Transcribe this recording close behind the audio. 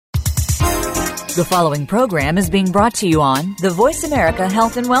The following program is being brought to you on the Voice America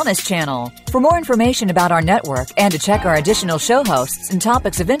Health and Wellness Channel. For more information about our network and to check our additional show hosts and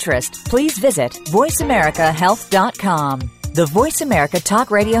topics of interest, please visit voiceamericahealth.com. The Voice America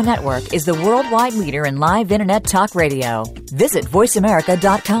Talk Radio Network is the worldwide leader in live Internet talk radio. Visit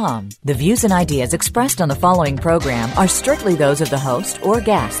voiceamerica.com. The views and ideas expressed on the following program are strictly those of the host or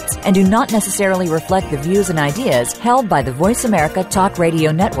guests and do not necessarily reflect the views and ideas held by the Voice America Talk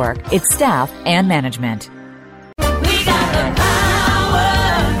Radio Network, its staff, and management.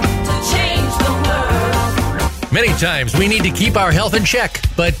 Many times we need to keep our health in check,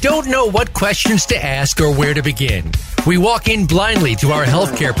 but don't know what questions to ask or where to begin. We walk in blindly to our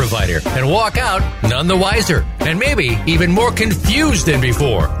healthcare provider and walk out none the wiser, and maybe even more confused than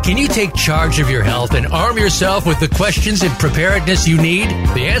before. Can you take charge of your health and arm yourself with the questions and preparedness you need?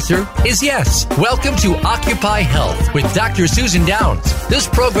 The answer is yes. Welcome to Occupy Health with Dr. Susan Downs. This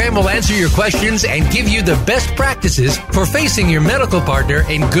program will answer your questions and give you the best practices for facing your medical partner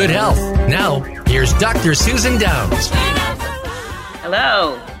in good health. Now, here's Dr. Susan Downs.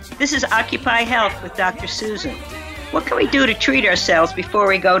 Hello, this is Occupy Health with Dr. Susan. What can we do to treat ourselves before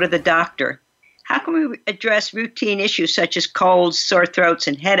we go to the doctor? How can we address routine issues such as colds, sore throats,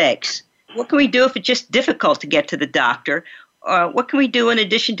 and headaches? What can we do if it's just difficult to get to the doctor? What can we do in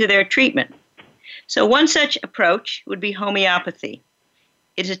addition to their treatment? So one such approach would be homeopathy.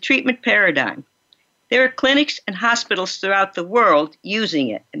 It is a treatment paradigm. There are clinics and hospitals throughout the world using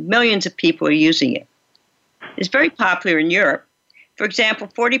it, and millions of people are using it. It's very popular in Europe. For example,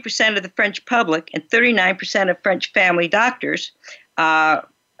 40% of the French public and 39% of French family doctors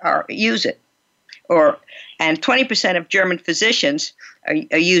use it, and 20% of German physicians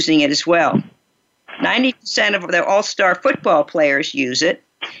are using it as well. 90% of the all-star football players use it,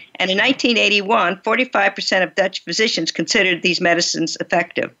 and in 1981, 45% of Dutch physicians considered these medicines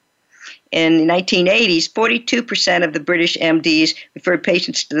effective. In the 1980s, 42% of the British MDs referred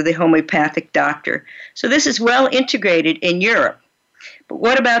patients to the homeopathic doctor. So this is well integrated in Europe. But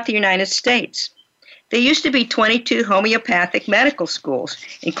what about the United States? There used to be 22 homeopathic medical schools,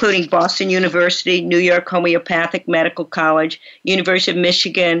 including Boston University, New York Homeopathic Medical College, University of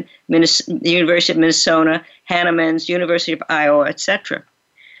Michigan, the University of Minnesota, Hahnemann's, University of Iowa, etc.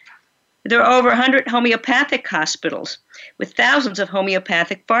 There are over 100 homeopathic hospitals with thousands of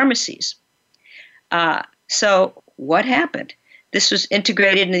homeopathic pharmacies. So what happened? This was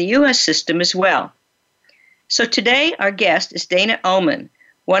integrated in the U.S. system as well. So today, our guest is Dana Ullman,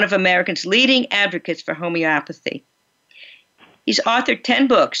 one of America's leading advocates for homeopathy. He's authored 10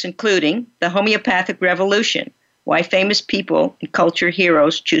 books, including The Homeopathic Revolution, Why Famous People and Culture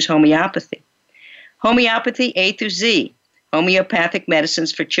Heroes Choose Homeopathy, Homeopathy A through Z, Homeopathic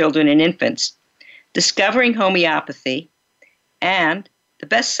Medicines for Children and Infants, Discovering Homeopathy, and the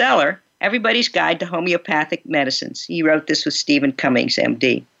bestseller, Everybody's Guide to Homeopathic Medicines. He wrote this with Stephen Cummings,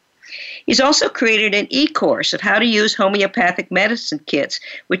 MD. He's also created an e-course of how to use homeopathic medicine kits,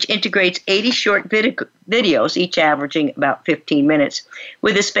 which integrates 80 short videos, each averaging about 15 minutes,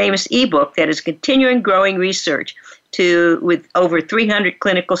 with his famous ebook that is continuing growing research with over 300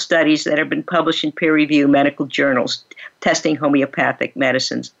 clinical studies that have been published in peer-reviewed medical journals testing homeopathic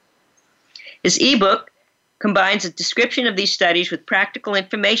medicines. His ebook combines a description of these studies with practical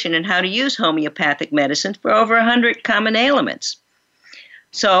information on how to use homeopathic medicine for over 100 common ailments.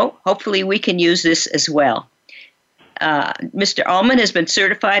 So hopefully we can use this as well. Mr. Ullman has been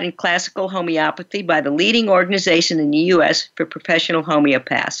certified in classical homeopathy by the leading organization in the U.S. for professional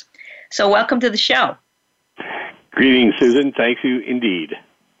homeopaths. So welcome to the show. Greetings, Susan. Thank you indeed.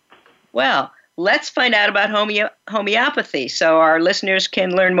 Well, let's find out about homeopathy so our listeners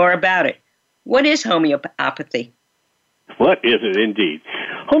can learn more about it. What is homeopathy? What is it indeed?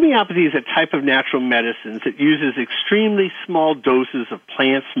 Homeopathy is a type of natural medicines that uses extremely small doses of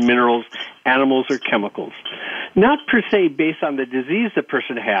plants, minerals, animals, or chemicals. Not per se based on the disease the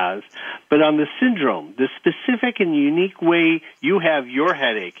person has, but on the syndrome, the specific and unique way you have your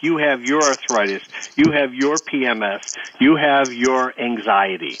headache, you have your arthritis, you have your PMS, you have your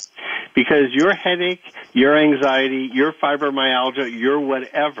anxiety. Because your headache, your anxiety, your fibromyalgia, your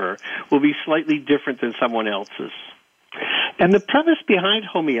whatever will be slightly different than someone else's. And the premise behind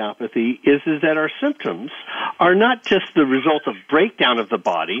homeopathy is that our symptoms are not just the result of breakdown of the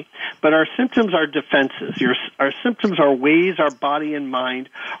body, but our symptoms are defenses. Our symptoms are ways our body and mind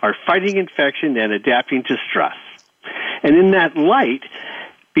are fighting infection and adapting to stress. And in that light,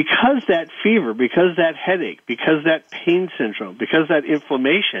 because that fever, because that headache, because that pain syndrome, because that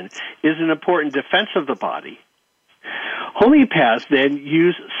inflammation is an important defense of the body, homeopaths then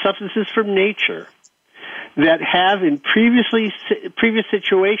use substances from nature that have in previous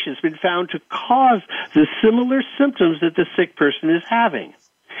situations been found to cause the similar symptoms that the sick person is having.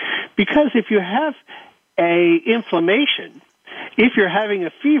 Because if you have a inflammation, if you're having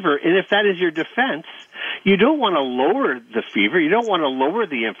a fever, and if that is your defense, you don't want to lower the fever. You don't want to lower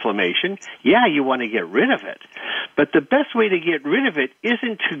the inflammation. Yeah, you want to get rid of it. But the best way to get rid of it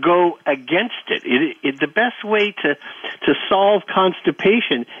isn't to go against it. The best way to solve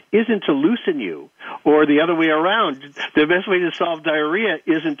constipation isn't to loosen you, or the other way around. The best way to solve diarrhea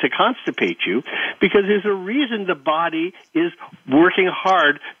isn't to constipate you, because there's a reason the body is working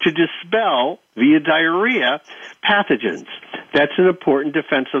hard to dispel, via diarrhea, pathogens. That's an important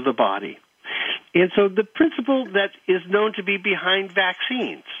defense of the body. And so the principle that is known to be behind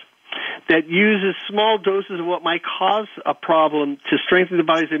vaccines, that uses small doses of what might cause a problem to strengthen the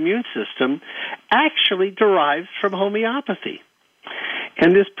body's immune system, actually derives from homeopathy.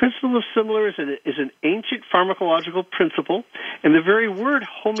 And this principle of similar is an ancient pharmacological principle, and the very word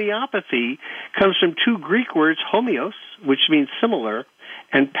homeopathy comes from two Greek words, homeos, which means similar,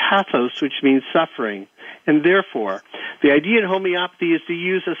 and pathos, which means suffering. And therefore, the idea in homeopathy is to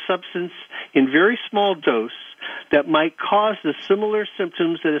use a substance in very small dose that might cause the similar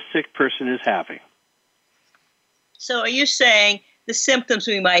symptoms that a sick person is having. So are you saying the symptoms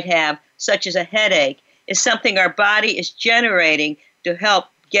we might have, such as a headache, is something our body is generating to help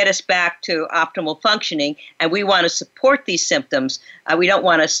get us back to optimal functioning, and we want to support these symptoms? We don't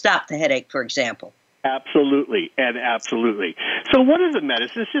want to stop the headache, for example. Absolutely, and absolutely. So one of the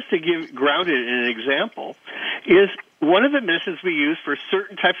medicines, just to give grounded in an example, is one of the medicines we use for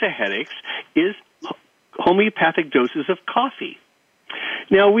certain types of headaches is homeopathic doses of coffee.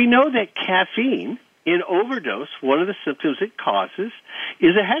 Now, we know that caffeine, in overdose, one of the symptoms it causes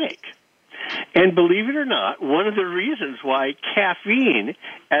is a headache. And believe it or not, one of the reasons why caffeine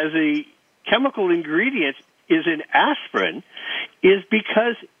as a chemical ingredient is in aspirin is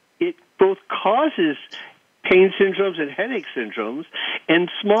because it both causes pain syndromes and headache syndromes, and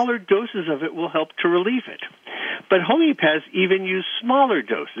smaller doses of it will help to relieve it. But homeopaths even use smaller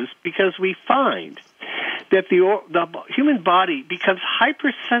doses because we find that the human body becomes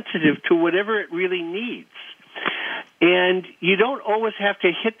hypersensitive to whatever it really needs. And you don't always have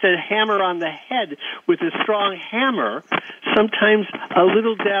to hit the hammer on the head with a strong hammer. Sometimes a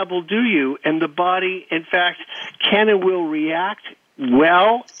little dab will do you, and the body, in fact, can and will react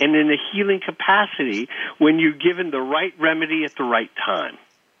well and in a healing capacity when you're given the right remedy at the right time.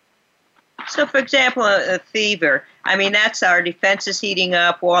 So, for example, a fever, I mean, that's our defenses heating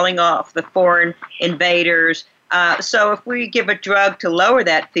up, walling off the foreign invaders. So if we give a drug to lower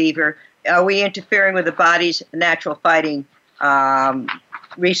that fever, are we interfering with the body's natural fighting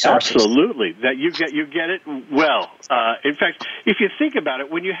resources? Absolutely. That you get it well. In fact, if you think about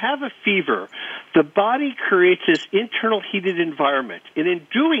it, when you have a fever, the body creates this internal heated environment. And in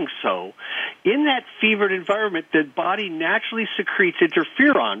doing so, in that fevered environment, the body naturally secretes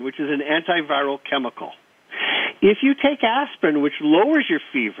interferon, which is an antiviral chemical. If you take aspirin, which lowers your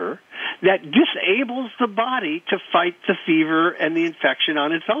fever, that disables the body to fight the fever and the infection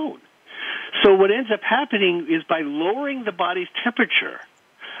on its own. So what ends up happening is by lowering the body's temperature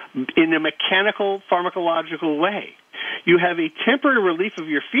in a mechanical, pharmacological way, you have a temporary relief of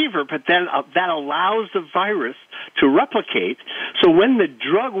your fever, but then that allows the virus to replicate. So when the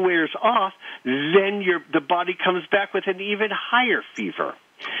drug wears off, then the body comes back with an even higher fever.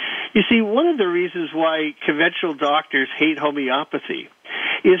 You see, one of the reasons why conventional doctors hate homeopathy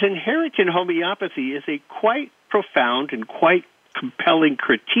is inherent in homeopathy is a quite profound and quite compelling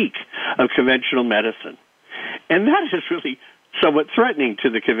critique of conventional medicine. And that is really somewhat threatening to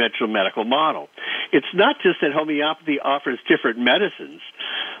the conventional medical model. It's not just that homeopathy offers different medicines.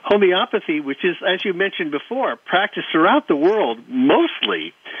 Homeopathy, which is, as you mentioned before, practiced throughout the world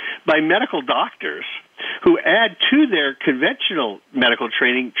mostly by medical doctors who add to their conventional medical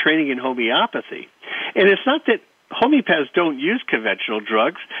training in homeopathy. And it's not that homeopaths don't use conventional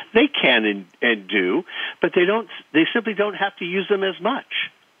drugs. They can and do, but they simply don't have to use them as much.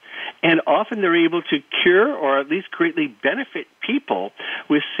 And often they're able to cure or at least greatly benefit people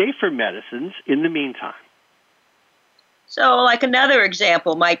with safer medicines in the meantime. So, like another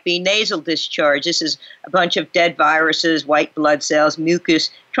example might be nasal discharge. This is a bunch of dead viruses, white blood cells,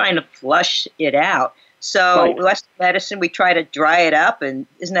 mucus, trying to flush it out. So, Right. Western medicine, we try to dry it up, and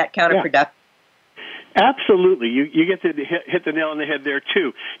isn't that counterproductive? Yeah. Absolutely. You get to hit the nail on the head there,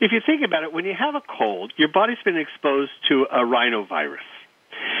 too. If you think about it, when you have a cold, your body's been exposed to a rhinovirus.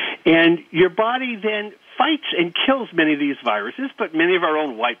 And your body then fights and kills many of these viruses, but many of our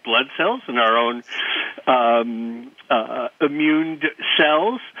own white blood cells and our own immune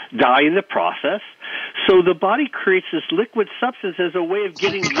cells die in the process. So the body creates this liquid substance as a way of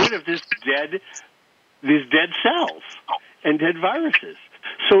getting rid of these dead cells and dead viruses.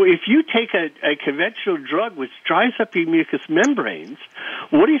 So if you take a conventional drug which dries up your mucous membranes,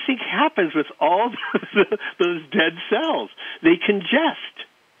 what do you think happens with all those dead cells? They congest.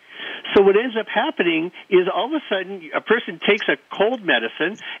 So what ends up happening is all of a sudden a person takes a cold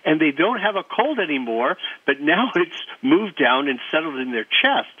medicine and they don't have a cold anymore, but now it's moved down and settled in their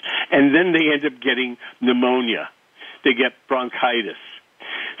chest, and then they end up getting pneumonia. They get bronchitis.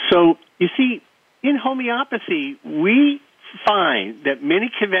 So you see, in homeopathy, we find that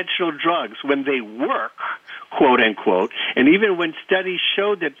many conventional drugs, when they work, quote unquote, and even when studies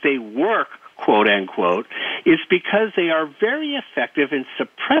show that they work, quote unquote, is because they are very effective in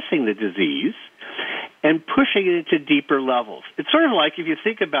suppressing the disease and pushing it into deeper levels. It's sort of like if you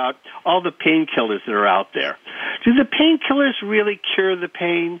think about all the painkillers that are out there. Do the painkillers really cure the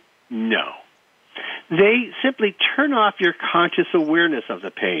pain? No. They simply turn off your conscious awareness of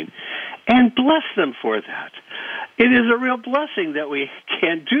the pain, and bless them for that. It is a real blessing that we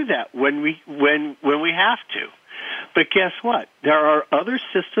can do that when we have to. But guess what? There are other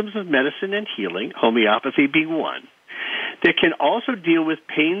systems of medicine and healing, homeopathy being one, that can also deal with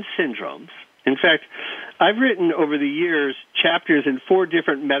pain syndromes. In fact, I've written over the years chapters in 4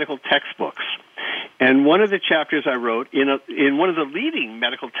 different medical textbooks. And one of the chapters I wrote in one of the leading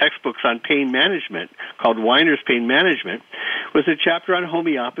medical textbooks on pain management, called Weiner's Pain Management, was a chapter on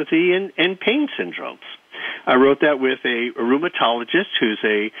homeopathy and pain syndromes. I wrote that with a rheumatologist who's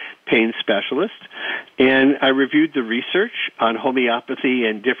a pain specialist, and I reviewed the research on homeopathy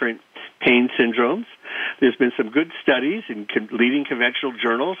and different pain syndromes. There's been some good studies in leading conventional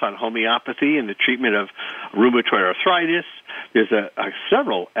journals on homeopathy and the treatment of rheumatoid arthritis. There's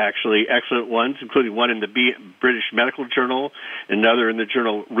several, actually, excellent ones, including one in the British Medical Journal, another in the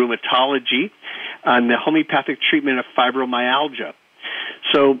journal Rheumatology, on the homeopathic treatment of fibromyalgia.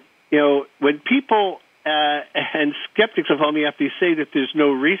 So, when people and skeptics of homeopathy say that there's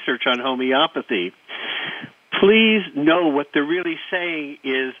no research on homeopathy, please know what they're really saying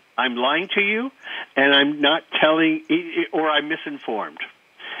is, I'm lying to you, and I'm not telling, or I'm misinformed.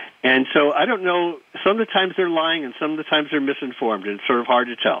 And so I don't know, some of the times they're lying and some of the times they're misinformed, and it's sort of hard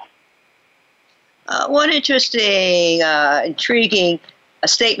to tell. One interesting, intriguing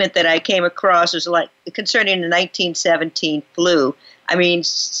statement that I came across was concerning the 1917 flu. I mean,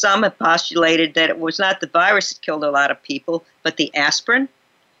 some have postulated that it was not the virus that killed a lot of people, but the aspirin.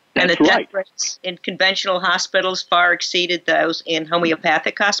 And the death rates in conventional hospitals far exceeded those in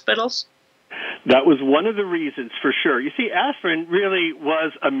homeopathic hospitals? That was one of the reasons, for sure. You see, aspirin really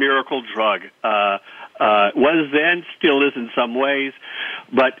was a miracle drug. Was then, still is in some ways.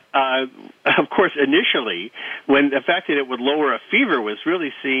 But, of course, initially, when the fact that it would lower a fever was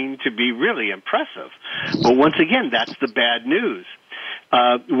really seen to be really impressive. But once again, that's the bad news.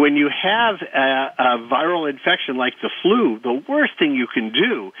 When you have a viral infection like the flu, the worst thing you can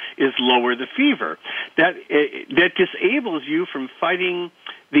do is lower the fever. That disables you from fighting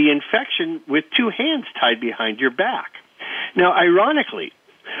the infection with 2 hands tied behind your back. Now, ironically,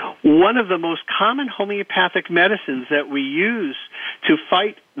 one of the most common homeopathic medicines that we use to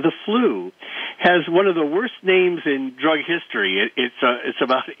fight the flu has one of the worst names in drug history. It's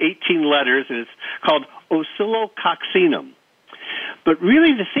about 18 letters, and it's called oscillococcinum. But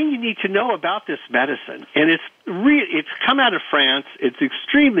really, the thing you need to know about this medicine, and it's come out of France, it's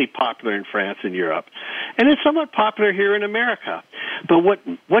extremely popular in France and Europe, and it's somewhat popular here in America. But what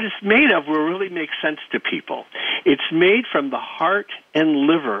it's made of will really make sense to people. It's made from the heart and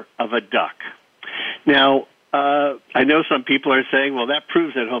liver of a duck. Now, I know some people are saying, well, that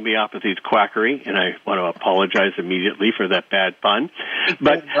proves that homeopathy is quackery, and I want to apologize immediately for that bad pun.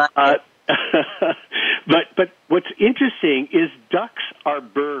 But But what's interesting is ducks are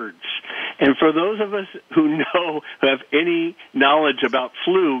birds. And for those of us who have any knowledge about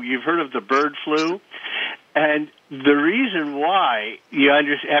flu, you've heard of the bird flu. And the reason why you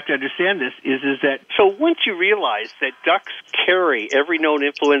have to understand this is that, so once you realize that ducks carry every known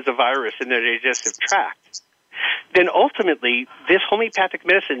influenza virus in their digestive tract, then ultimately this homeopathic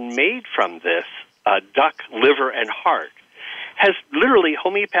medicine made from this duck liver and heart has literally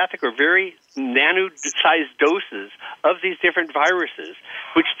homeopathic or very nano-sized doses of these different viruses,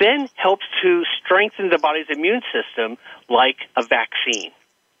 which then helps to strengthen the body's immune system like a vaccine.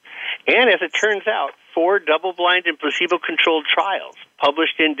 And as it turns out, 4 double-blind and placebo-controlled trials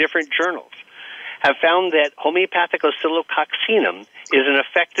published in different journals have found that homeopathic oscillococcinum is an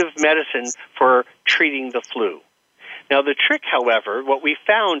effective medicine for treating the flu. Now, the trick, however, what we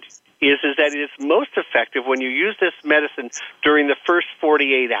found is that it is most effective when you use this medicine during the first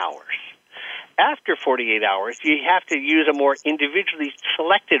 48 hours. After 48 hours, you have to use a more individually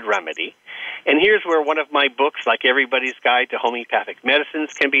selected remedy. And here's where one of my books, like Everybody's Guide to Homeopathic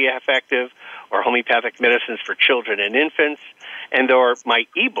Medicines, can be effective, or Homeopathic Medicines for Children and Infants, or my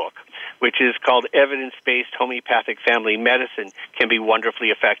ebook, which is called Evidence-Based Homeopathic Family Medicine, can be wonderfully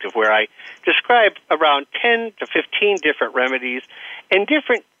effective, where I describe around 10 to 15 different remedies and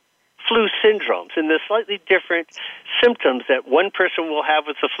different flu syndromes and the slightly different symptoms that one person will have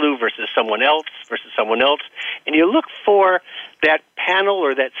with the flu versus someone else. And you look for that panel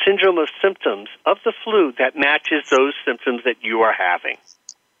or that syndrome of symptoms of the flu that matches those symptoms that you are having.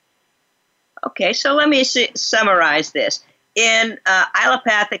 Okay, so let me summarize this. In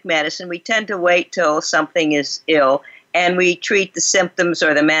allopathic medicine, we tend to wait till something is ill, and we treat the symptoms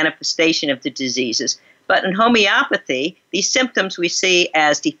or the manifestation of the diseases. But in homeopathy, these symptoms we see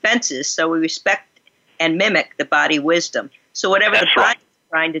as defenses, so we respect and mimic the body wisdom. So whatever the body is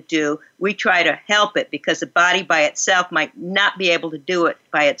trying to do, we try to help it, because the body by itself might not be able to do it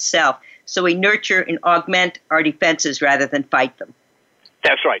by itself. So we nurture and augment our defenses rather than fight them.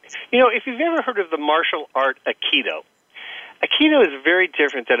 That's right. You know, if you've ever heard of the martial art Aikido, Aikido is very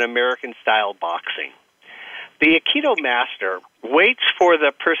different than American-style boxing. The Aikido master waits for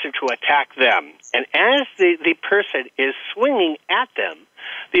the person to attack them, and as the person is swinging at them,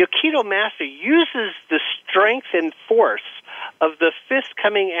 the Aikido master uses the strength and force of the fist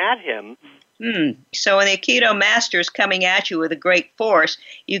coming at him. So when the Aikido master is coming at you with a great force,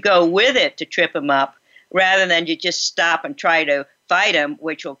 you go with it to trip him up, rather than you just stop and try to fight him,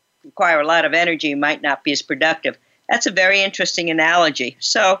 which will require a lot of energy and might not be as productive. That's a very interesting analogy.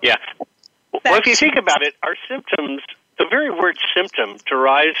 So, yeah. Well, if you think about it, our symptoms, the very word symptom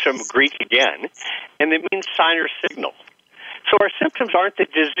derives from Greek again, and it means sign or signal. So our symptoms aren't the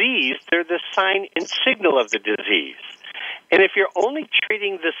disease, they're the sign and signal of the disease. And if you're only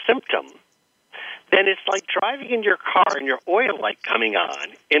treating the symptom, then it's like driving in your car and your oil light coming on.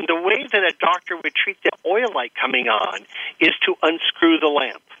 And the way that a doctor would treat the oil light coming on is to unscrew the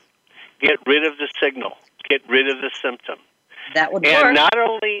lamp, get rid of the signal, get rid of the symptom. That would work. And not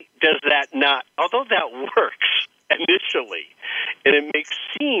only does that not, although that works initially, and it may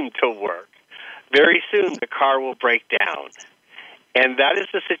seem to work, very soon the car will break down. And that is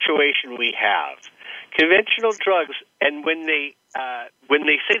the situation we have. Conventional drugs, and when they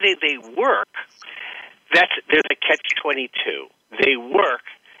say they work, there's a catch-22. They work,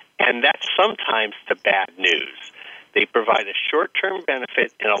 and that's sometimes the bad news. They provide a short-term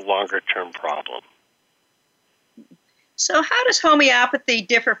benefit and a longer-term problem. So how does homeopathy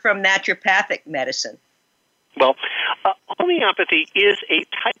differ from naturopathic medicine? Well, homeopathy is a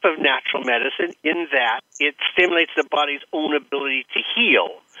type of natural medicine in that it stimulates the body's own ability to heal.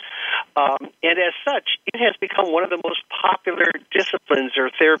 And as such, it has become one of the most popular disciplines or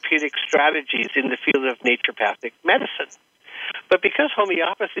therapeutic strategies in the field of naturopathic medicine. But because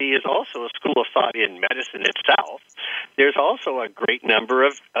homeopathy is also a school of thought in medicine itself, there's also a great number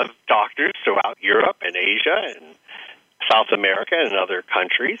of doctors throughout Europe and Asia and South America and other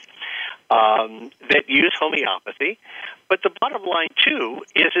countries that use homeopathy. But the bottom line, too,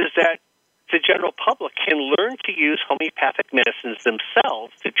 is that the general public can learn to use homeopathic medicines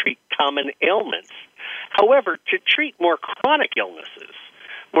themselves to treat common ailments. However, to treat more chronic illnesses,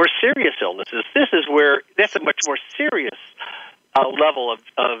 more serious illnesses, that's a much more serious level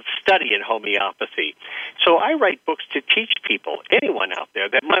of study in homeopathy. So I write books to teach people, anyone out there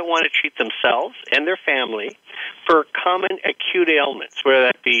that might want to treat themselves and their family for common acute ailments, whether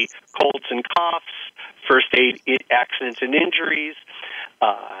that be colds and coughs, first aid accidents and injuries,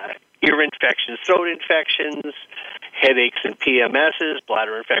 ear infections, throat infections, headaches and PMSs,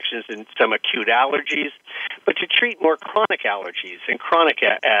 bladder infections, and some acute allergies. But to treat more chronic allergies and chronic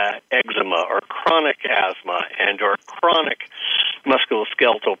eczema or chronic asthma or chronic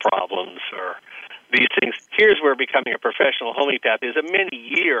musculoskeletal problems or these things, here's where becoming a professional homeopath is a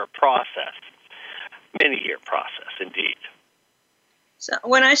many-year process. Many-year process, indeed. So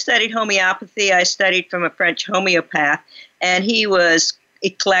when I studied homeopathy, I studied from a French homeopath, and he was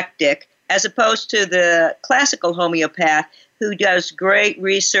eclectic, as opposed to the classical homeopath who does great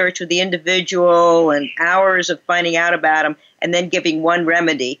research with the individual and hours of finding out about them and then giving one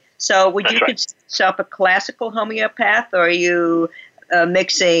remedy. So would you consider yourself a classical homeopath, or are you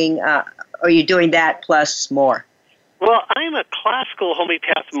mixing, are you doing that plus more? Well, I'm a classical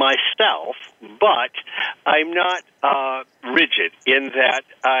homeopath myself, but I'm not rigid in that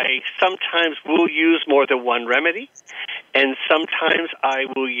I sometimes will use more than one remedy, and sometimes I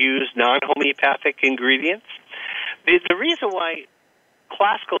will use non-homeopathic ingredients. The reason why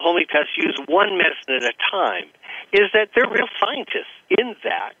classical homeopaths use one medicine at a time is that they're real scientists in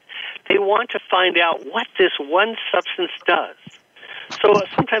that. They want to find out what this one substance does. So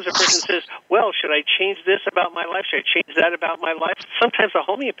sometimes a person says, well, should I change this about my life? Should I change that about my life? Sometimes a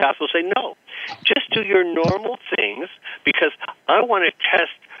homeopath will say, no, just do your normal things because I want to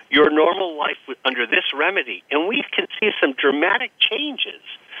test your normal life under this remedy. And we can see some dramatic changes.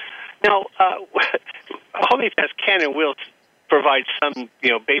 Now, homeopaths can and will provide some,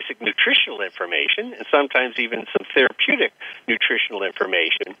 basic nutritional information and sometimes even some therapeutic nutritional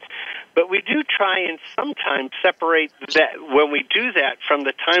information. But we do try and sometimes separate that when we do that from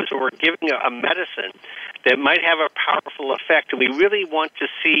the times where we're giving a medicine that might have a powerful effect. And we really want to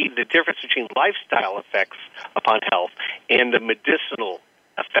see the difference between lifestyle effects upon health and the medicinal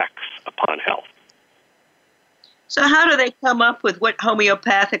effects upon health. So how do they come up with what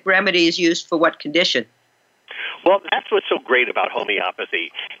homeopathic remedy is used for what condition? Well, that's what's so great about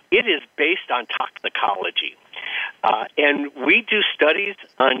homeopathy. It is based on toxicology. And we do studies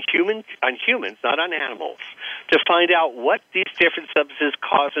on humans, not on animals, to find out what these different substances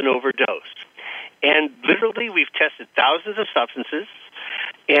cause an overdose. And literally, we've tested thousands of substances,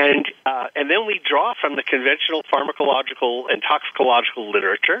 and then we draw from the conventional pharmacological and toxicological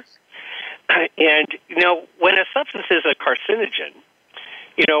literature. And, when a substance is a carcinogen,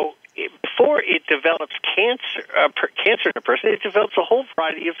 before it develops cancer in a person, it develops a whole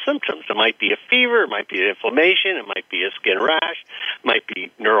variety of symptoms. It might be a fever, it might be an inflammation, it might be a skin rash, it might be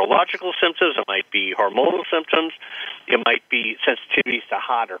neurological symptoms, it might be hormonal symptoms, it might be sensitivities to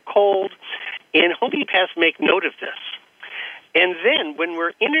hot or cold. And homeopaths make note of this. And then when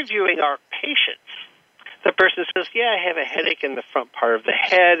we're interviewing our patients, the person says, yeah, I have a headache in the front part of the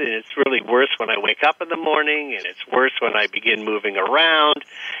head, and it's really worse when I wake up in the morning, and it's worse when I begin moving around,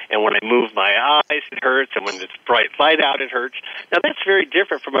 and when I move my eyes, it hurts, and when it's bright light out, it hurts. Now, that's very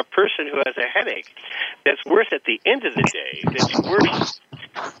different from a person who has a headache that's worse at the end of the day, that's worse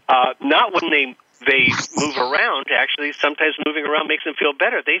not when they move around. Actually, sometimes moving around makes them feel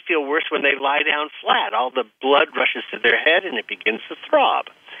better. They feel worse when they lie down flat. All the blood rushes to their head, and it begins to throb.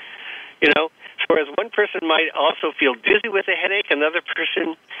 Whereas one person might also feel dizzy with a headache, another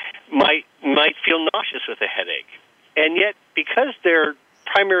person might feel nauseous with a headache. And yet, because their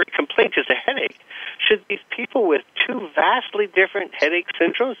primary complaint is a headache, should these people with two vastly different headache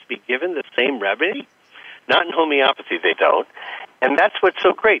syndromes be given the same remedy? Not in homeopathy, they don't. And that's what's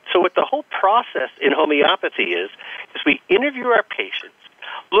so great. So what the whole process in homeopathy is we interview our patients,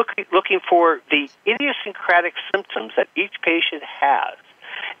 looking for the idiosyncratic symptoms that each patient has,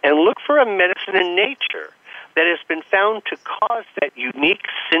 and look for a medicine in nature that has been found to cause that unique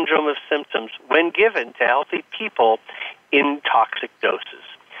syndrome of symptoms when given to healthy people in toxic doses.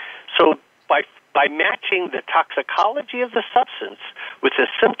 So by matching the toxicology of the substance with the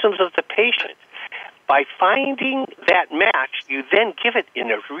symptoms of the patient, by finding that match, you then give it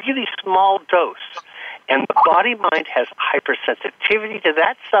in a really small dose, and the body-mind has hypersensitivity to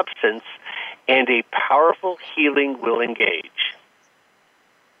that substance, and a powerful healing will engage.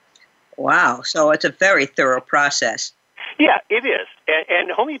 Wow, so it's a very thorough process. Yeah, it is. And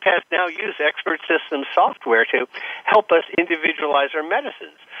homeopaths now use expert system software to help us individualize our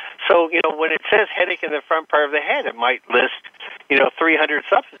medicines. So, when it says headache in the front part of the head, it might list, 300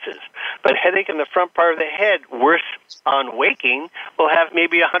 substances. But headache in the front part of the head, worse on waking, will have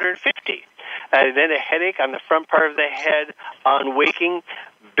maybe 150. And then a headache on the front part of the head on waking,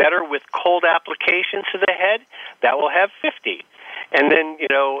 better with cold applications to the head, that will have 50. And then,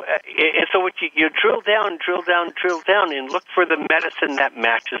 and so what you drill down, and look for the medicine that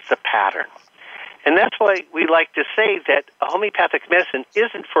matches the pattern. And that's why we like to say that a homeopathic medicine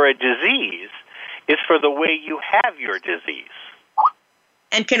isn't for a disease, it's for the way you have your disease.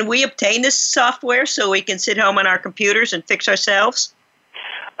 And can we obtain this software so we can sit home on our computers and fix ourselves?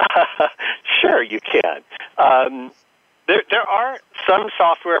 Sure, you can. There are some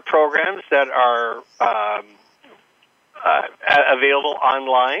software programs that are available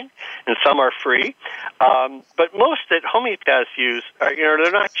online, and some are free. But most that homeopaths use,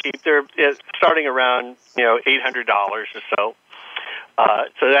 they're not cheap. They're starting around, $800 or so.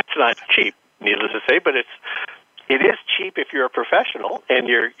 So that's not cheap, needless to say, but it is cheap if you're a professional, and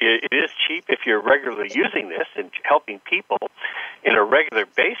it is cheap if you're regularly using this and helping people in a regular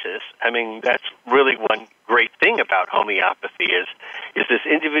basis. I mean, that's really one great thing about homeopathy is this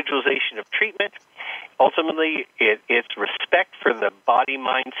individualization of treatment. Also, ultimately, it's respect for the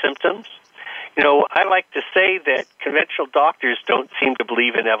body-mind symptoms. I like to say that conventional doctors don't seem to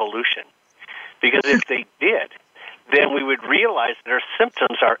believe in evolution, because if they did, then we would realize that our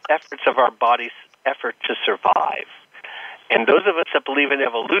symptoms are efforts of our body's effort to survive. And those of us that believe in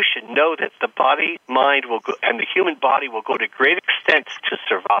evolution know that the body, mind will go, and the human body will go to great extents to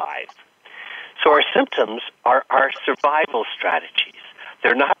survive. So our symptoms are our survival strategies.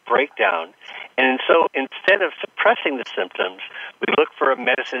 They're not breakdown. And so instead of suppressing the symptoms, we look for a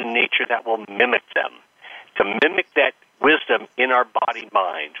medicine in nature that will mimic them, to mimic that wisdom in our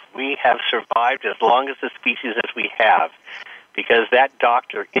body-mind. We have survived as long as the species as we have because that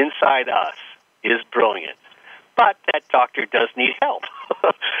doctor inside us is brilliant. But that doctor does need help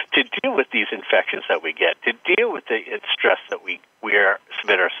to deal with these infections that we get, to deal with the stress that we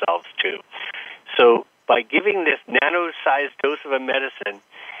submit ourselves to. So by giving this nano-sized dose of a medicine,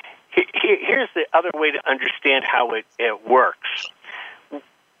 here's the other way to understand how it works.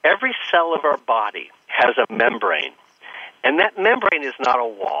 Every cell of our body has a membrane, and that membrane is not a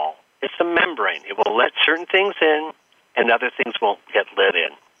wall. It's a membrane. It will let certain things in, and other things won't get let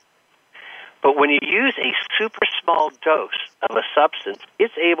in. But when you use a super small dose of a substance,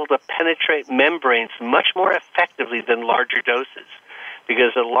 it's able to penetrate membranes much more effectively than larger doses.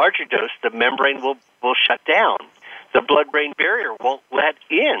 Because a larger dose, the membrane will shut down. The blood-brain barrier won't let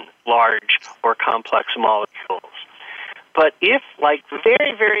in large or complex molecules. But if, like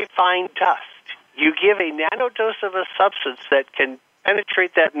very, very fine dust, you give a nanodose of a substance that can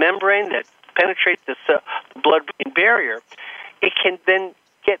penetrate that membrane, that penetrates the blood-brain barrier, it can then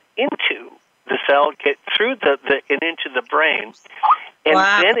get into the cell, get through and into the brain, and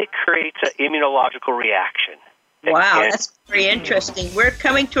then it creates an immunological reaction. Wow, that's very interesting. We're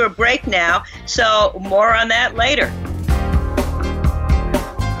coming to a break now, so more on that later.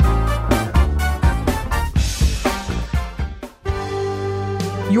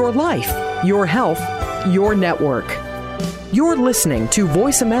 Your life, your health, your network. You're listening to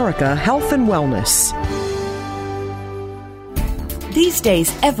Voice America Health and Wellness. These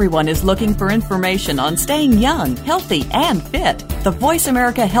days, everyone is looking for information on staying young, healthy, and fit. The Voice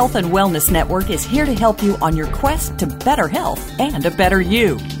America Health and Wellness Network is here to help you on your quest to better health and a better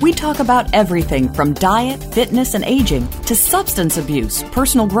you. We talk about everything from diet, fitness, and aging to substance abuse,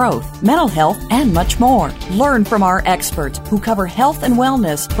 personal growth, mental health, and much more. Learn from our experts who cover health and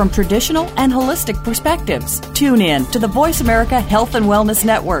wellness from traditional and holistic perspectives. Tune in to the Voice America Health and Wellness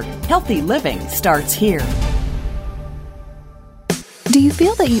Network. Healthy living starts here. Do you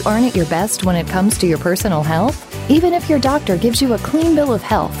feel that you aren't at your best when it comes to your personal health? Even if your doctor gives you a clean bill of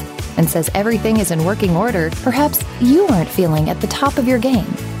health and says everything is in working order, perhaps you aren't feeling at the top of your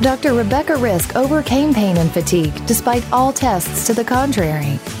game. Dr. Rebecca Risk overcame pain and fatigue despite all tests to the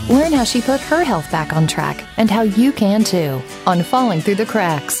contrary. Learn how she put her health back on track and how you can too on Falling Through the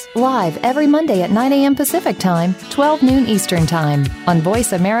Cracks, live every Monday at 9 a.m. Pacific Time, 12 noon Eastern Time on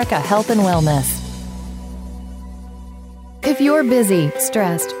Voice America Health and Wellness. If you're busy,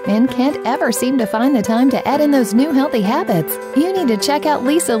 stressed, and can't ever seem to find the time to add in those new healthy habits, you need to check out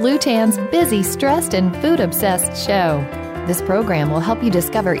Lisa Lutan's Busy, Stressed, and Food Obsessed show. This program will help you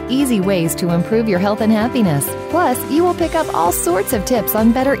discover easy ways to improve your health and happiness. Plus, you will pick up all sorts of tips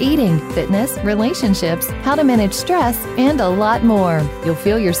on better eating, fitness, relationships, how to manage stress, and a lot more. You'll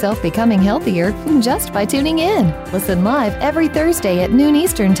feel yourself becoming healthier just by tuning in. Listen live every Thursday at noon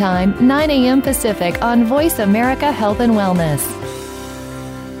Eastern Time, 9 a.m. Pacific on Voice America Health and Wellness.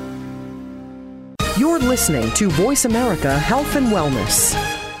 You're listening to Voice America Health and Wellness.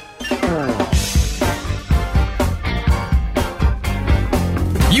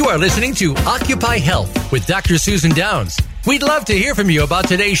 You are listening to Occupy Health with Dr. Susan Downs. We'd love to hear from you about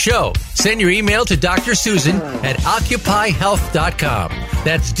today's show. Send your email to Dr. Susan at occupyhealth.com.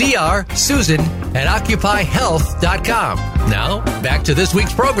 That's Dr. Susan at occupyhealth.com. Now, back to this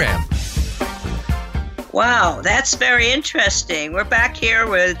week's program. Wow, that's very interesting. We're back here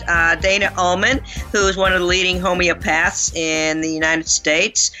with Dana Ullman, who is one of the leading homeopaths in the United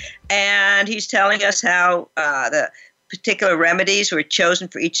States, and he's telling us how the particular remedies were chosen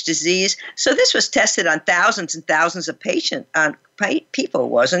for each disease. So this was tested on thousands and thousands of people,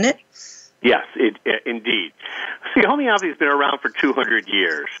 wasn't it? Yes, indeed. See, homeopathy has been around for 200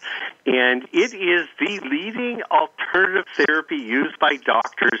 years, and it is the leading alternative therapy used by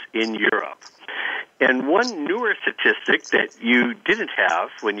doctors in Europe. And one newer statistic that you didn't have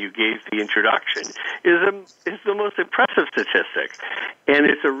when you gave the introduction is the most impressive statistic. And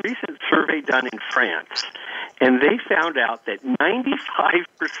it's a recent survey done in France. And they found out that 95%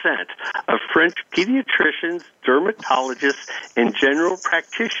 of French pediatricians, dermatologists, and general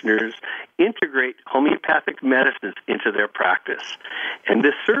practitioners integrate homeopathic medicines into their practice. And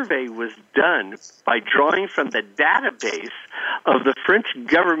this survey was done by drawing from the database of the French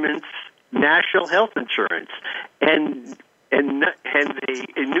government's national health insurance, and they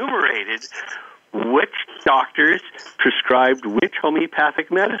enumerated which doctors prescribed which homeopathic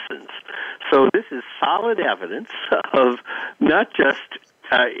medicines. So this is solid evidence of not just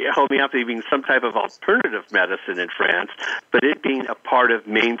homeopathy being some type of alternative medicine in France, but it being a part of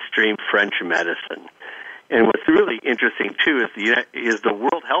mainstream French medicine. And what's really interesting, too, is the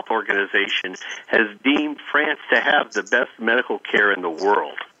World Health Organization has deemed France to have the best medical care in the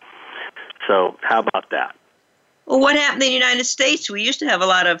world. So how about that? Well, what happened in the United States? We used to have a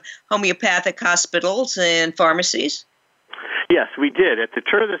lot of homeopathic hospitals and pharmacies. Yes, we did. At the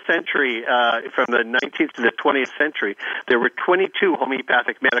turn of the century, from the 19th to the 20th century, there were 22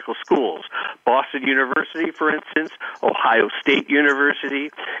 homeopathic medical schools. Boston University, for instance, Ohio State University,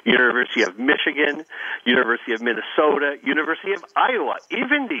 University of Michigan, University of Minnesota, University of Iowa,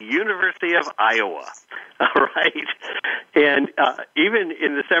 even the University of Iowa. All right. And even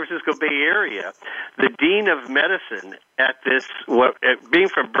in the San Francisco Bay Area, the dean of medicine at this, being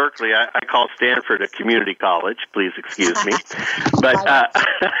from Berkeley, I call Stanford a community college. Please excuse me. But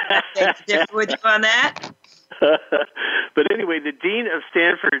differ with you on that. But anyway, the dean of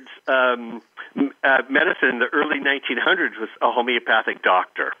Stanford's medicine in the early 1900s was a homeopathic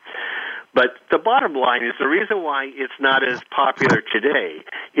doctor. But the bottom line is the reason why it's not as popular today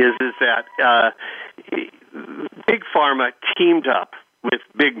is that Big Pharma teamed up with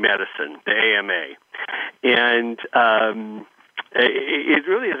Big Medicine, the AMA. And it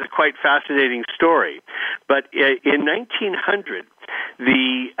really is a quite fascinating story. But in 1900,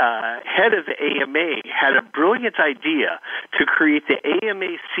 the head of the AMA had a brilliant idea to create the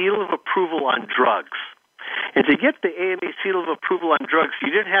AMA seal of approval on drugs. And to get the AMA seal of approval on drugs,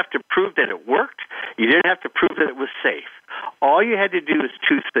 you didn't have to prove that it worked. You didn't have to prove that it was safe. All you had to do is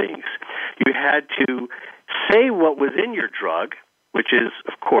two things. You had to say what was in your drug, which is,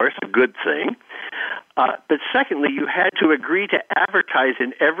 of course, a good thing. But secondly, you had to agree to advertise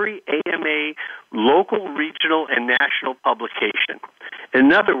in every AMA local, regional, and national publication.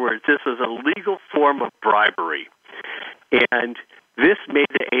 In other words, this was a legal form of bribery. And this made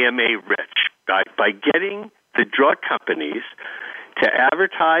the AMA rich by getting the drug companies to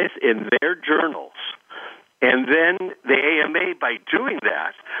advertise in their journals. And then the AMA, by doing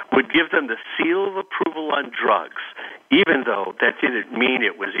that, would give them the seal of approval on drugs, even though that didn't mean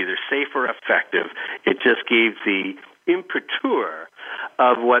it was either safe or effective. It just gave the imprimatur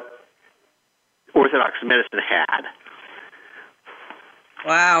of what Orthodox medicine had.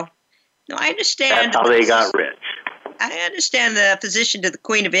 Wow. No, I understand. That's how they got rich. I understand the physician to the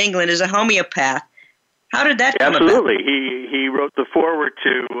Queen of England is a homeopath. How did that come Absolutely. about? He wrote the foreword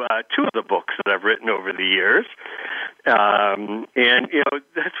to two of the books that I've written over the years. And,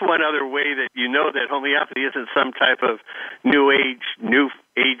 that's one other way that you know that homeopathy isn't some type of new age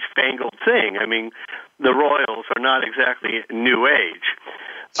fangled thing. I mean, the royals are not exactly new age.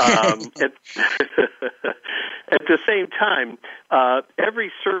 At the same time,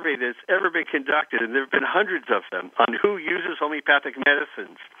 every survey that's ever been conducted, and there have been hundreds of them, on who uses homeopathic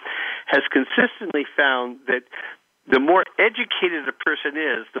medicines, has consistently found that the more educated a person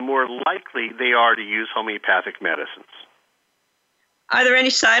is, the more likely they are to use homeopathic medicines. Are there any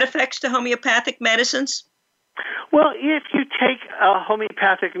side effects to homeopathic medicines? Well, if you take a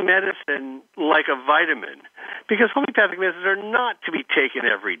homeopathic medicine like a vitamin, because homeopathic medicines are not to be taken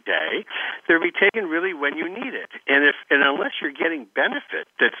every day, they're to be taken really when you need it. And unless you're getting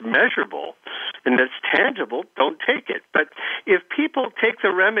benefit that's measurable and that's tangible, don't take it. But if people take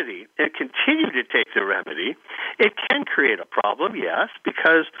the remedy and continue to take the remedy, it can create a problem, yes,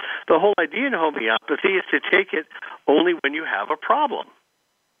 because the whole idea in homeopathy is to take it only when you have a problem.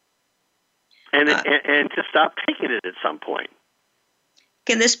 And to stop taking it at some point.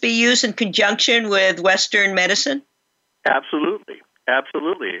 Can this be used in conjunction with Western medicine? Absolutely.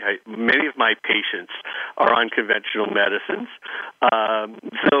 Absolutely. Many of my patients are on conventional medicines,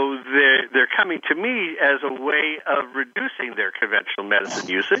 so they're coming to me as a way of reducing their conventional medicine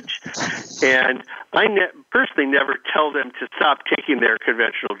usage. And I personally never tell them to stop taking their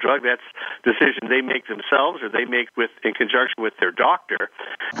conventional drug. That's a decision they make themselves, or they make in conjunction with their doctor.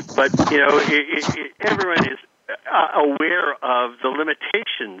 But everyone is aware of the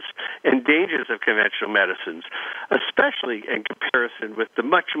limitations and dangers of conventional medicines, especially in comparison with the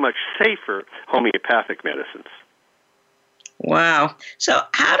much, much safer homeopathic medicines. Wow. So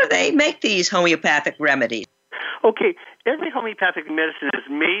how do they make these homeopathic remedies? Okay, every homeopathic medicine is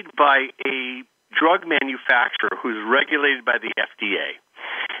made by a drug manufacturer who's regulated by the FDA.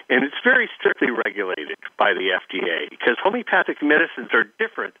 And it's very strictly regulated by the FDA because homeopathic medicines are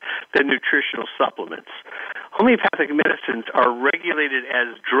different than nutritional supplements. Homeopathic medicines are regulated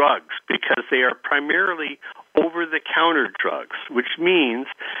as drugs because they are primarily over-the-counter drugs, which means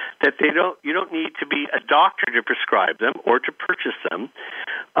that you don't need to be a doctor to prescribe them or to purchase them.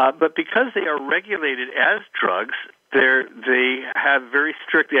 But because they are regulated as drugs, they have very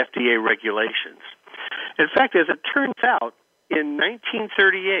strict FDA regulations. In fact, as it turns out, in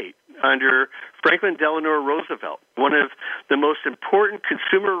 1938, under Franklin Delano Roosevelt, one of the most important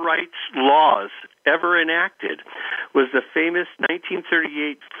consumer rights laws ever enacted was the famous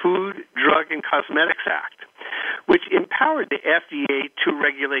 1938 Food, Drug, and Cosmetics Act, which empowered the FDA to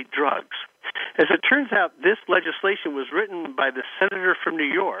regulate drugs. As it turns out, this legislation was written by the senator from New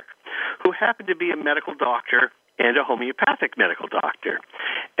York, who happened to be a medical doctor and a homeopathic medical doctor.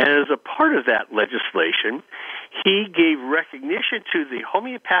 And as a part of that legislation, he gave recognition to the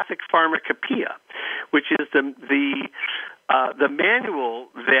homeopathic pharmacopoeia, which is the manual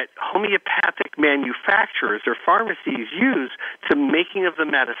that homeopathic manufacturers or pharmacies use to making of the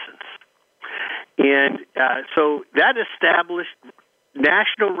medicines. And so that established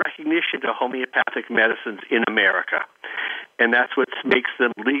national recognition to homeopathic medicines in America. And that's what makes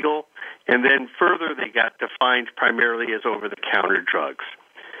them legal. And then further, they got defined primarily as over-the-counter drugs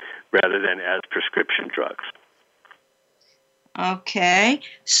rather than as prescription drugs. Okay.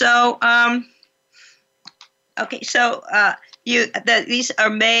 So, these are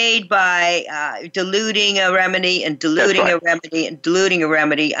made by diluting a remedy and diluting a remedy and diluting a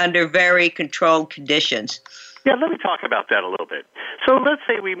remedy under very controlled conditions. Yeah, let me talk about that a little bit. So let's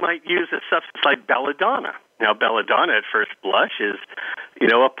say we might use a substance like belladonna. Now, belladonna at first blush is,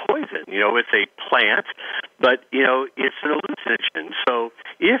 a poison. It's a plant, but, it's an hallucinogen. So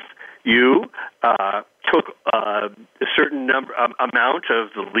if you took a certain amount of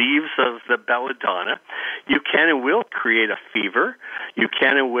the leaves of the belladonna, you can and will create a fever. You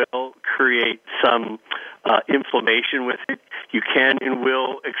can and will create some inflammation with it. You can and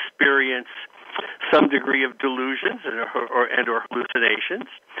will experience some degree of delusions or hallucinations.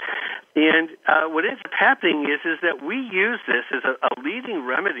 And what ends up happening is that we use this as a leading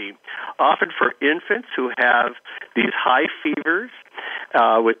remedy, often for infants who have these high fevers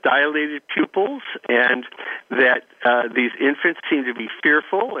with dilated pupils, and that these infants seem to be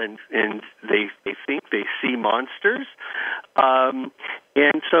fearful and they think they see monsters.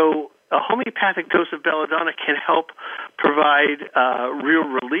 And so a homeopathic dose of belladonna can help provide real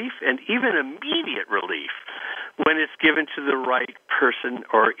relief and even immediate relief when it's given to the right person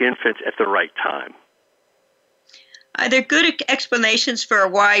or infant at the right time. Are there good explanations for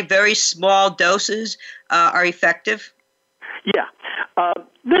why very small doses are effective? Yeah.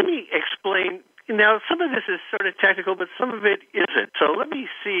 Let me explain. Now, some of this is sort of technical, but some of it isn't. So let me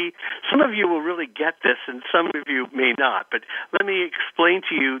see. Some of you will really get this, and some of you may not. But let me explain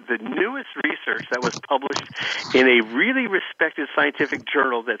to you the newest research that was published in a really respected scientific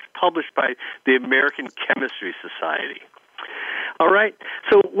journal that's published by the American Chemistry Society. All right?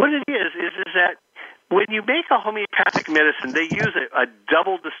 So what it is that when you make a homeopathic medicine, they use a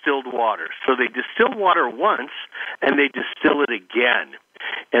double distilled water. So they distill water once, and they distill it again.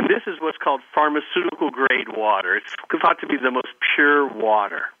 And this is what's called pharmaceutical-grade water. It's thought to be the most pure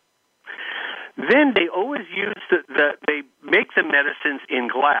water. Then they always use they make the medicines in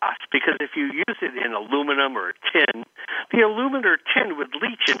glass, because if you use it in aluminum or tin, the aluminum or tin would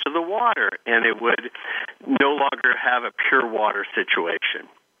leach into the water, and it would no longer have a pure water situation.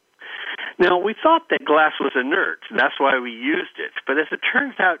 Now, we thought that glass was inert, and that's why we used it. But as it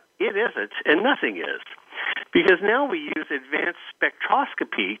turns out, it isn't, and nothing is. Because now we use advanced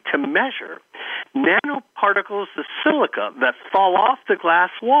spectroscopy to measure nanoparticles of silica that fall off the glass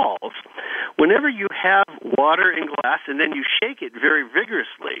walls. Whenever you have water in glass and then you shake it very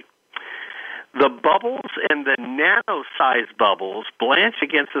vigorously, the bubbles and the nano-sized bubbles blanch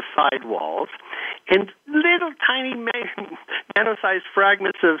against the side walls, and little tiny nano-sized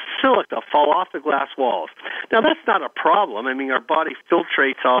fragments of silica fall off the glass walls. Now, that's not a problem. I mean, our body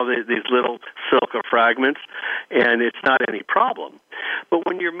filtrates all these little silica fragments, and it's not any problem. But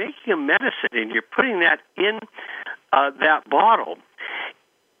when you're making a medicine and you're putting that in that bottle,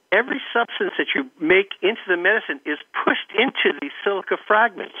 every substance that you make into the medicine is pushed into these silica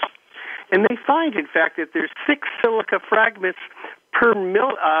fragments. And they find, in fact, that there's 6 silica fragments per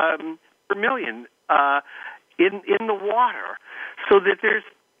million in the water, so that there's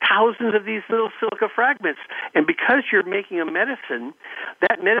thousands of these little silica fragments. And because you're making a medicine,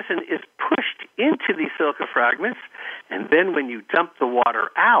 that medicine is pushed into these silica fragments, and then when you dump the water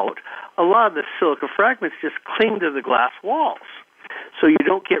out, a lot of the silica fragments just cling to the glass walls. So you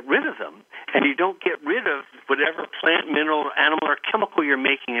don't get rid of them, and you don't get rid of whatever plant, mineral, animal, or chemical you're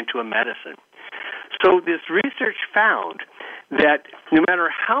making into a medicine. So this research found that no matter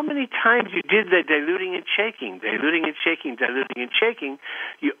how many times you did the diluting and shaking,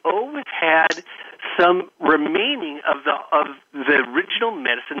 you always had some remaining of the original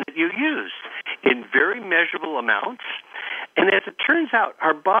medicine that you used in very measurable amounts. And as it turns out,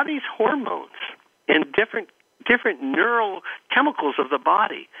 our body's hormones and different neural chemicals of the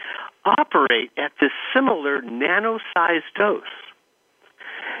body operate at this similar nano-sized dose.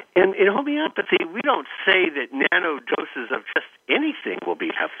 And in homeopathy, we don't say that nano doses of just anything will be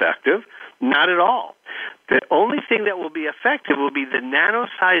effective. Not at all. The only thing that will be effective will be the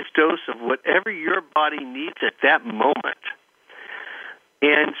nano-sized dose of whatever your body needs at that moment.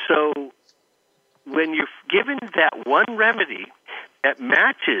 And so when you're given that one remedy that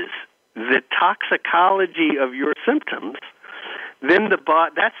matches the toxicology of your symptoms, then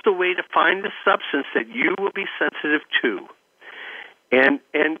that's the way to find the substance that you will be sensitive to. And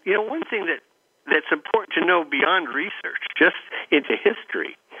you know, one thing that's important to know beyond research, just into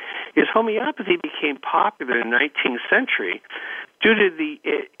history, is homeopathy became popular in the 19th century due to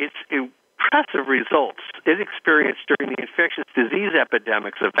its impressive results it experienced during the infectious disease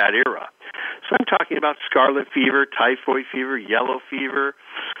epidemics of that era. So I'm talking about scarlet fever, typhoid fever, yellow fever,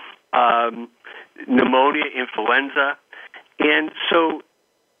 pneumonia, influenza. And so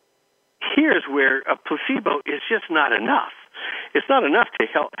here's where a placebo is just not enough. It's not enough to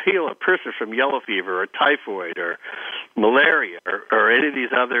heal a person from yellow fever or typhoid or malaria or any of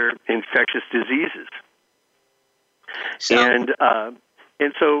these other infectious diseases.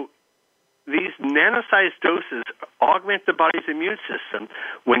 And so these nano-sized doses augment the body's immune system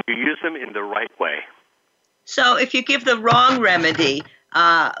when you use them in the right way. So if you give the wrong remedy,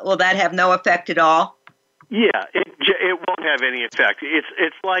 will that have no effect at all? Yeah, it won't have any effect.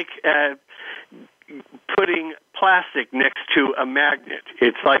 It's like putting plastic next to a magnet.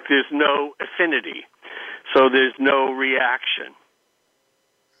 It's like there's no affinity, so there's no reaction.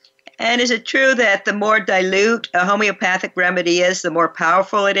 And is it true that the more dilute a homeopathic remedy is, the more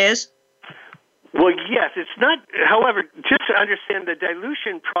powerful it is? Well, yes, it's not. However, just to understand the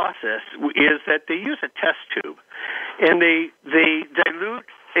dilution process is that they use a test tube, and they dilute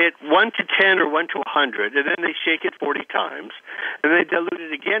it 1 to 10 or 1 to 100, and then they shake it 40 times, and they dilute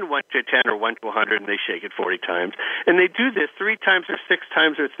it again 1 to 10 or 1 to 100, and they shake it 40 times, and they do this 3 times or 6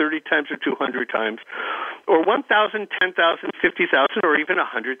 times or 30 times or 200 times, or 1,000, 10,000, 50,000, or even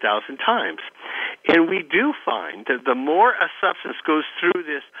 100,000 times. And we do find that the more a substance goes through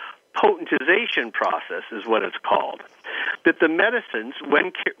this potentization process, is what it's called, that the medicines,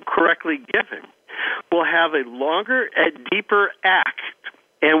 when correctly given, will have a longer and deeper act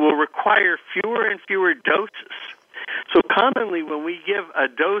and will require fewer and fewer doses. So commonly when we give a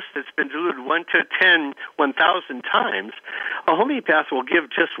dose that's been diluted 1 to 10, 1,000 times, a homeopath will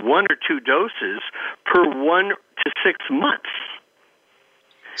give just 1 or 2 doses per 1 to 6 months.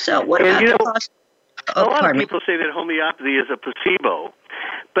 So what about the cost? A lot of people say that homeopathy is a placebo.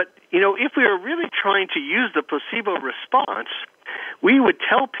 But, you know, if we were really trying to use the placebo response, we would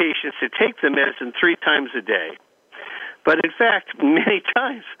tell patients to take the medicine 3 times a day. But in fact, many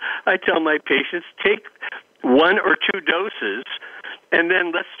times I tell my patients, take 1 or 2 doses, and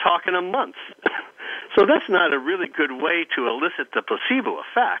then let's talk in a month. So that's not a really good way to elicit the placebo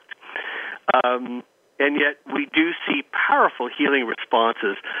effect. And yet we do see powerful healing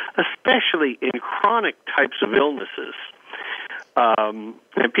responses, especially in chronic types of illnesses. And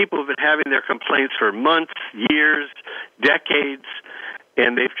people have been having their complaints for months, years, decades,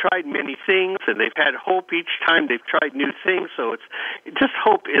 and they've tried many things, and they've had hope each time they've tried new things, so just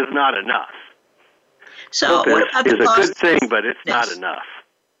hope is not enough. So hope what about is the a cost? good thing, but it's not enough.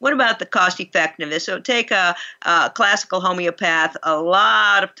 What about the cost effectiveness? So take a classical homeopath, a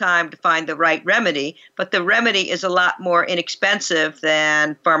lot of time to find the right remedy, but the remedy is a lot more inexpensive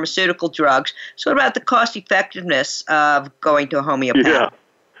than pharmaceutical drugs. So what about the cost effectiveness of going to a homeopath? Yeah.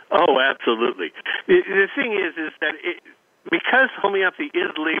 Oh, absolutely. The thing is that because homeopathy is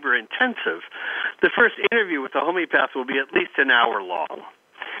labor intensive, the first interview with the homeopath will be at least an hour long.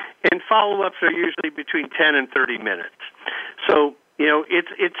 And follow-ups are usually between 10 and 30 minutes. So, you know,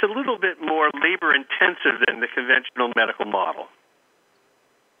 it's a little bit more labor-intensive than the conventional medical model.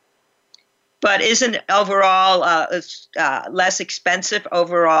 But isn't overall less expensive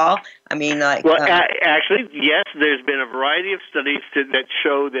overall? I mean, like... Well, actually, yes, there's been a variety of studies that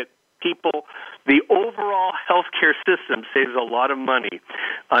show that the overall healthcare system saves a lot of money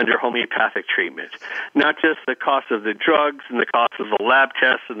under homeopathic treatment. Not just the cost of the drugs and the cost of the lab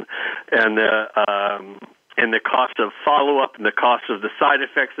tests and the cost of follow-up and the cost of the side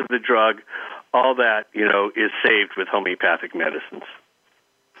effects of the drug. All that, is saved with homeopathic medicines.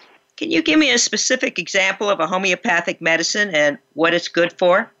 Can you give me a specific example of a homeopathic medicine and what it's good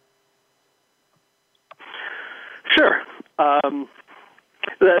for? Sure.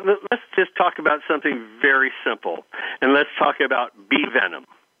 Let's just talk about something very simple, and let's talk about bee venom.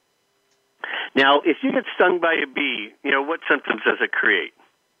 Now, if you get stung by a bee, what symptoms does it create?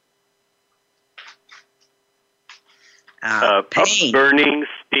 Pain. Burning,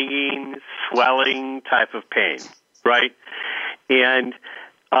 stinging, swelling type of pain, right? And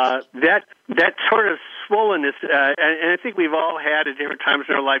that sort of swollenness, and I think we've all had at different times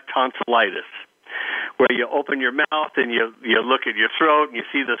in our life tonsillitis, where you open your mouth and you look at your throat and you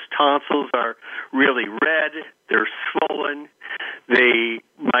see those tonsils are really red, they're swollen, they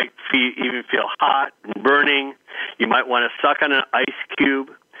might even feel hot and burning. You might want to suck on an ice cube,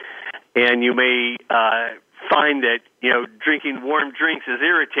 and you may find that drinking warm drinks is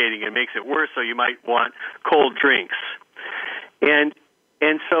irritating and makes it worse, so you might want cold drinks. And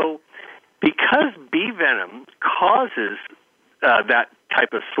so because bee venom causes that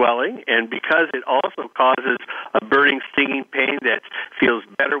type of swelling, and because it also causes a burning, stinging pain that feels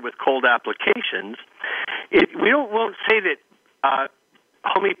better with cold applications, we won't say that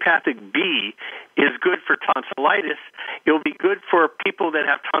homeopathic bee is good for tonsillitis. It'll be good for people that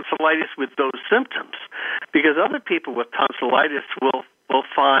have tonsillitis with those symptoms, because other people with tonsillitis will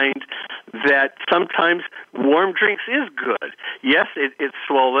find that sometimes warm drinks is good. Yes, it's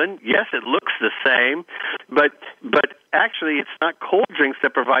swollen. Yes, it looks the same, but actually it's not cold drinks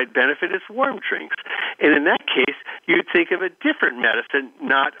that provide benefit, it's warm drinks. And in that case, you'd think of a different medicine,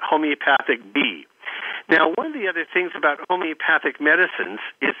 not homeopathic bee. Now, one of the other things about homeopathic medicines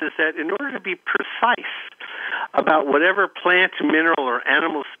is that in order to be precise about whatever plant, mineral, or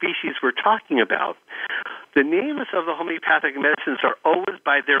animal species we're talking about, the names of the homeopathic medicines are always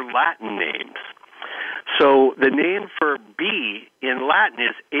by their Latin names. So the name for bee in Latin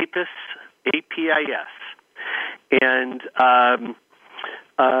is Apis, A-P-I-S. And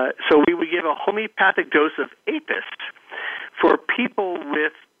so we would give a homeopathic dose of Apis for people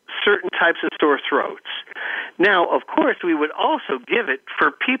with certain types of sore throats. Now, of course, we would also give it for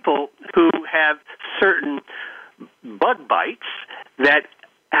people who have certain bug bites that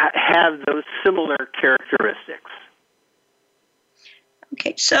have those similar characteristics.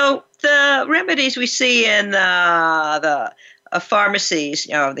 Okay, so the remedies we see in the pharmacies,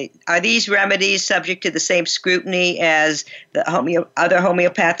 are these remedies subject to the same scrutiny as the other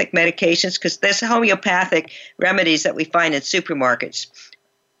homeopathic medications? Because there's homeopathic remedies that we find in supermarkets.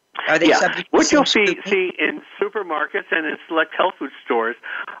 Are they subject to what you'll scrutiny? see in supermarkets and in select health food stores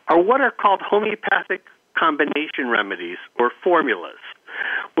are what are called homeopathic combination remedies or formulas.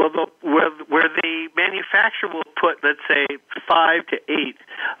 Well, where the manufacturer will put, let's say, 5 to 8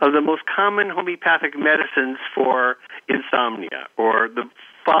 of the most common homeopathic medicines for insomnia, or the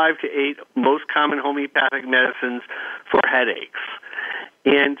 5 to 8 most common homeopathic medicines for headaches.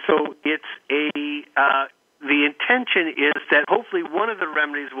 And so it's the intention is that hopefully one of the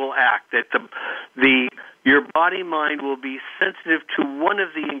remedies will act, that your body mind will be sensitive to one of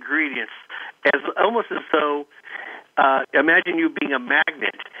the ingredients, almost as though imagine you being a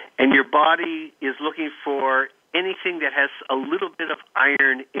magnet and your body is looking for anything that has a little bit of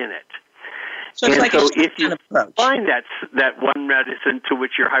iron in it. So it's like if you approach. Find that one medicine to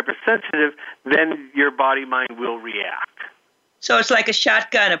which you're hypersensitive, then your body mind will react. So it's like a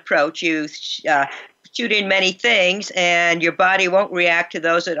shotgun approach. You shoot in many things, and your body won't react to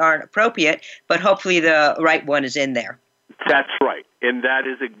those that aren't appropriate, but hopefully the right one is in there. That's right. And that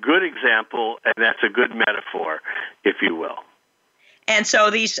is a good example, and that's a good metaphor, if you will. And so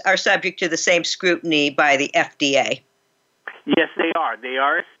these are subject to the same scrutiny by the FDA. Yes, they are. They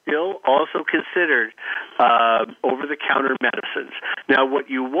are still also considered over-the-counter medicines. Now, what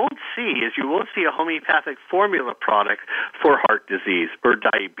you won't see is you won't see a homeopathic formula product for heart disease or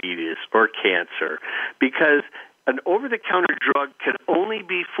diabetes or cancer, because an over-the-counter drug can only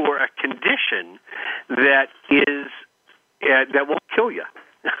be for a condition that won't kill you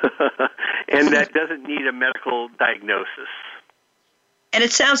and that doesn't need a medical diagnosis. And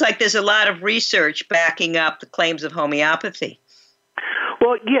it sounds like there's a lot of research backing up the claims of homeopathy.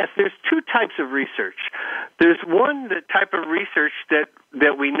 Well, yes, there's two types of research. There's one the type of research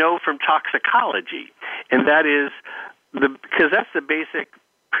that we know from toxicology, and that is because that's the basic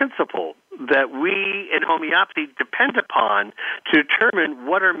principle that we in homeopathy depend upon to determine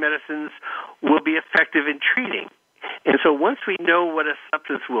what our medicines will be effective in treating. And so once we know what a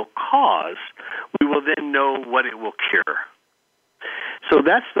substance will cause, we will then know what it will cure. So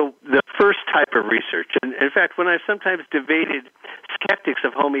that's the first type of research. And in fact, when I sometimes debated skeptics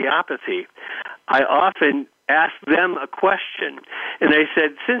of homeopathy, I often asked them a question. And I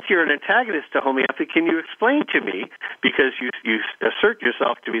said, since you're an antagonist to homeopathy, can you explain to me, because you assert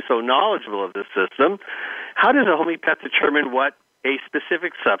yourself to be so knowledgeable of the system, how does a homeopath determine what a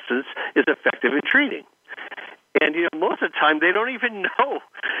specific substance is effective in treating? And most of the time they don't even know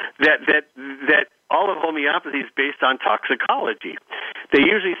that all of homeopathy is based on toxicology. They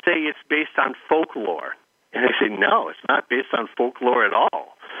usually say it's based on folklore. And I say, no, it's not based on folklore at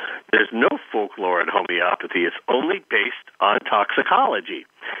all. There's no folklore in homeopathy. It's only based on toxicology.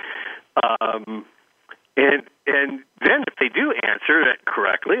 And then if they do answer it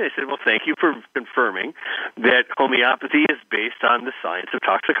correctly, I said, well, thank you for confirming that homeopathy is based on the science of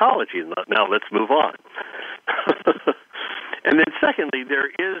toxicology. Now let's move on. And then secondly, there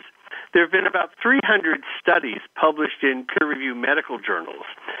have been about 300 studies published in peer-reviewed medical journals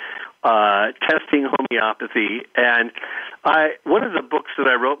testing homeopathy. And one of the books that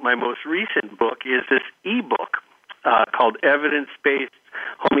I wrote, my most recent book, is this e-book called Evidence-Based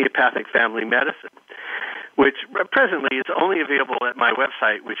Homeopathic Family Medicine, which presently is only available at my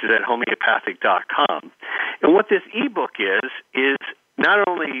website, which is at homeopathic.com. And what this e-book is not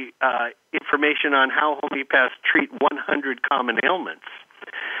only information on how homeopaths treat 100 common ailments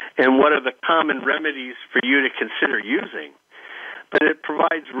and what are the common remedies for you to consider using, but it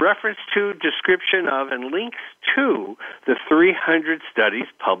provides reference to, description of, and links to the 300 studies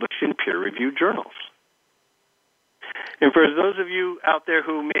published in peer-reviewed journals. And for those of you out there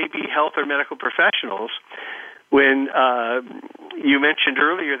who may be health or medical professionals, when you mentioned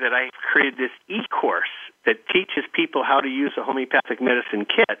earlier that I created this e-course that teaches people how to use a homeopathic medicine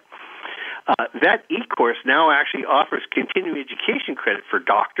kit, that e-course now actually offers continuing education credit for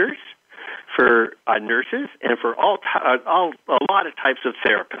doctors, for nurses, and for a lot of types of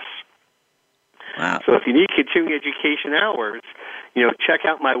therapists. Wow. So if you need continuing education hours, check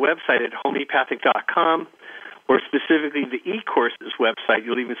out my website at homeopathic.com, or specifically the e-courses website.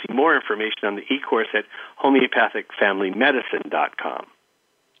 You'll even see more information on the e-course at homeopathicfamilymedicine.com.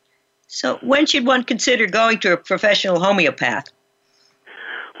 So when should one consider going to a professional homeopath?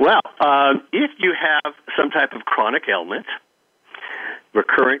 Well, if you have some type of chronic ailment,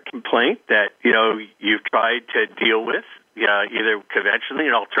 recurrent complaint that you've tried to deal with, either conventionally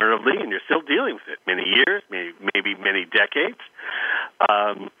or alternatively, and you're still dealing with it many years, maybe many decades.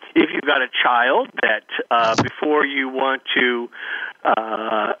 If you've got a child that before you want to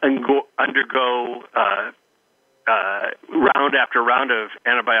undergo round after round of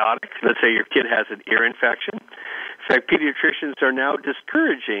antibiotics, let's say your kid has an ear infection. In fact, pediatricians are now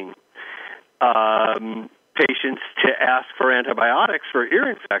discouraging patients to ask for antibiotics for ear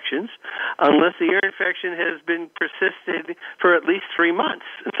infections unless the ear infection has been persisted for at least 3 months.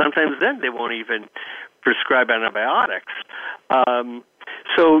 And sometimes then they won't even prescribe antibiotics.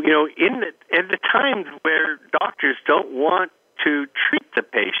 So, in the times where doctors don't want to treat the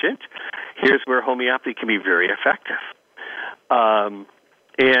patient, here's where homeopathy can be very effective.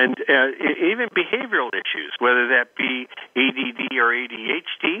 And even behavioral issues, whether that be ADD or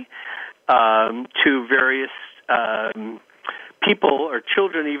ADHD, to various people or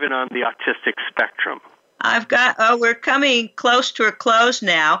children even on the autistic spectrum. We're coming close to a close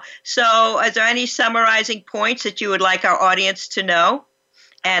now. So is there any summarizing points that you would like our audience to know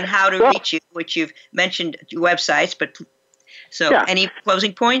and how to reach you, which you've mentioned websites, any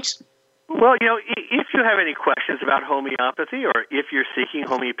closing points? Well, if you have any questions about homeopathy or if you're seeking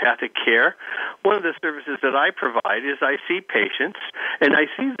homeopathic care, one of the services that I provide is I see patients, and I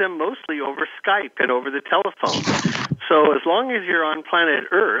see them mostly over Skype and over the telephone. So as long as you're on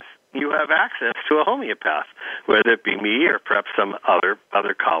planet Earth, you have access to a homeopath, whether it be me or perhaps some other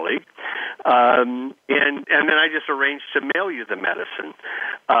colleague. And then I just arrange to mail you the medicine.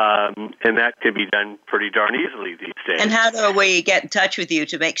 And that can be done pretty darn easily these days. And how do we get in touch with you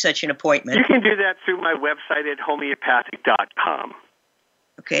to make such an appointment? You can do that through my website at homeopathic.com.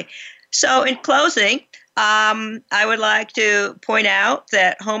 Okay. So in closing, I would like to point out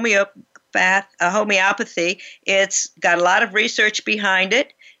that homeopathy, it's got a lot of research behind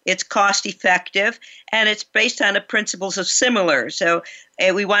it. it's cost effective, and it's based on the principles of similar. So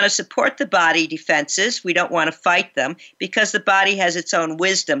we want to support the body defenses. We don't want to fight them because the body has its own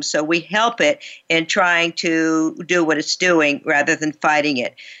wisdom. So we help it in trying to do what it's doing rather than fighting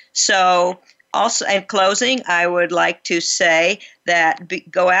it. So also, in closing, I would like to say that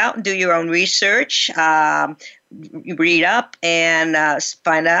go out and do your own research, read up and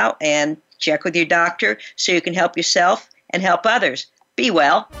find out and check with your doctor so you can help yourself and help others. Be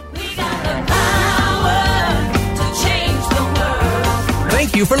well.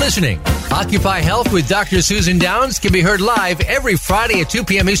 Thank you for listening. Occupy Health with Dr. Susan Downs can be heard live every Friday at 2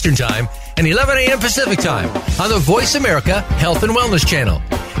 p.m. Eastern Time and 11 a.m. Pacific Time on the Voice America Health and Wellness Channel.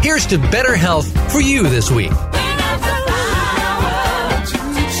 Here's to better health for you this week.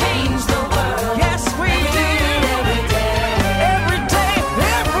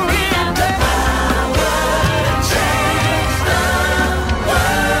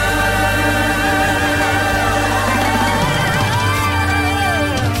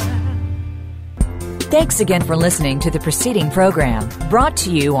 Thanks again for listening to the preceding program, brought to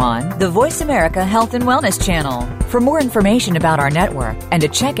you on the Voice America Health and Wellness Channel. For more information about our network and to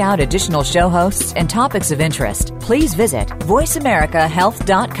check out additional show hosts and topics of interest, please visit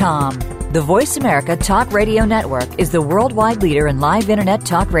voiceamericahealth.com. The Voice America Talk Radio Network is the worldwide leader in live Internet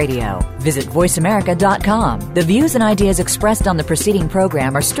talk radio. Visit voiceamerica.com. The views and ideas expressed on the preceding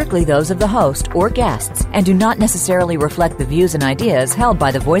program are strictly those of the host or guests and do not necessarily reflect the views and ideas held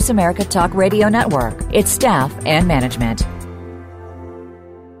by the Voice America Talk Radio Network, its staff, and management.